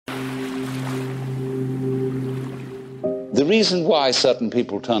The reason why certain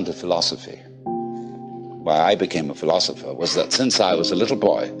people turn to philosophy, why I became a philosopher, was that since I was a little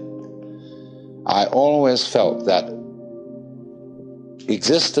boy, I always felt that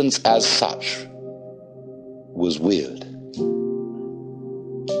existence as such was weird.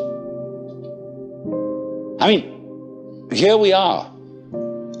 I mean, here we are.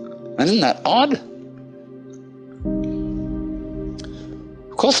 And isn't that odd?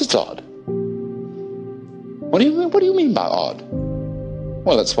 Of course it's odd. What do you mean by odd?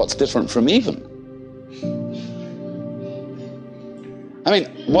 Well, it's what's different from even. I mean,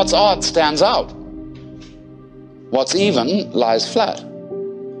 what's odd stands out. What's even lies flat.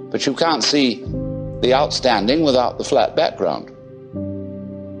 But you can't see the outstanding without the flat background.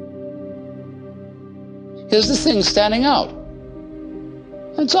 Here's the thing standing out.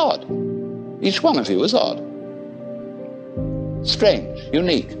 It's odd. Each one of you is odd. Strange,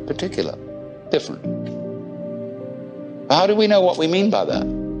 unique, particular, different. How do we know what we mean by that,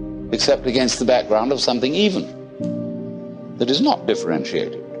 except against the background of something even, that is not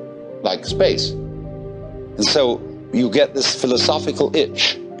differentiated, like space? And so you get this philosophical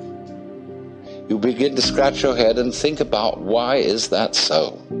itch. You begin to scratch your head and think about, why is that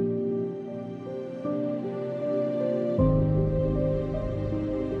so?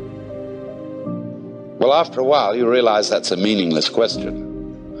 Well, after a while, you realize that's a meaningless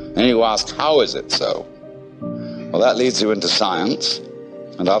question. And you ask, how is it so? Well, that leads you into science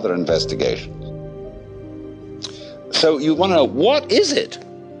and other investigations. So you want to know, what is it?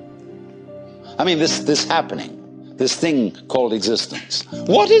 I mean, this happening, this thing called existence.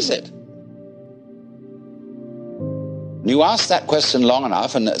 What is it? You ask that question long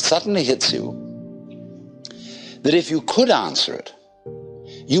enough, and it suddenly hits you that if you could answer it,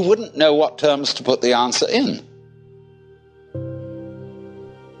 you wouldn't know what terms to put the answer in.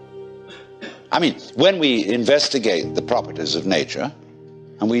 I mean, when we investigate the properties of nature,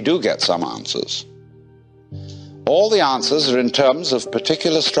 and we do get some answers, all the answers are in terms of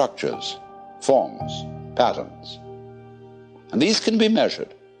particular structures, forms, patterns. And these can be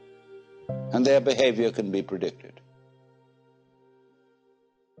measured, and their behavior can be predicted.